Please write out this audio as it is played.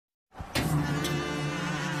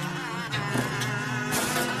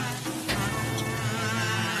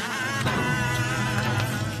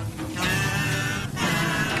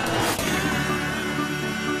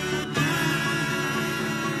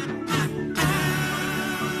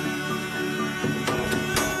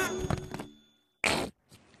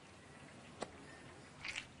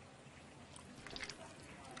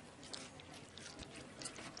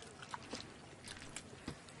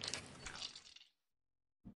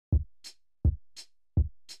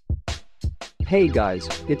Hey guys,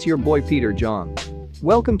 it's your boy Peter John.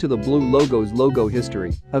 Welcome to the Blue Logos Logo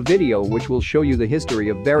History, a video which will show you the history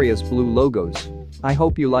of various blue logos. I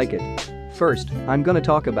hope you like it. First, I'm gonna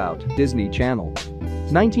talk about Disney Channel.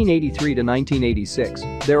 1983 to 1986,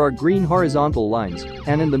 there are green horizontal lines,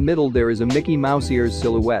 and in the middle there is a Mickey Mouse ears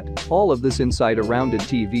silhouette, all of this inside a rounded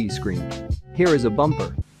TV screen. Here is a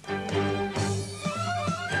bumper.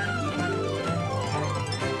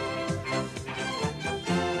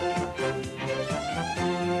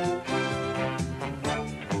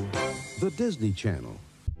 The Disney Channel.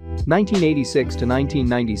 1986 to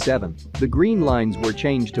 1997, the green lines were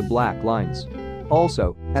changed to black lines.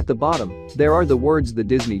 Also, at the bottom, there are the words The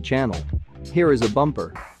Disney Channel. Here is a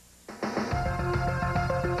bumper.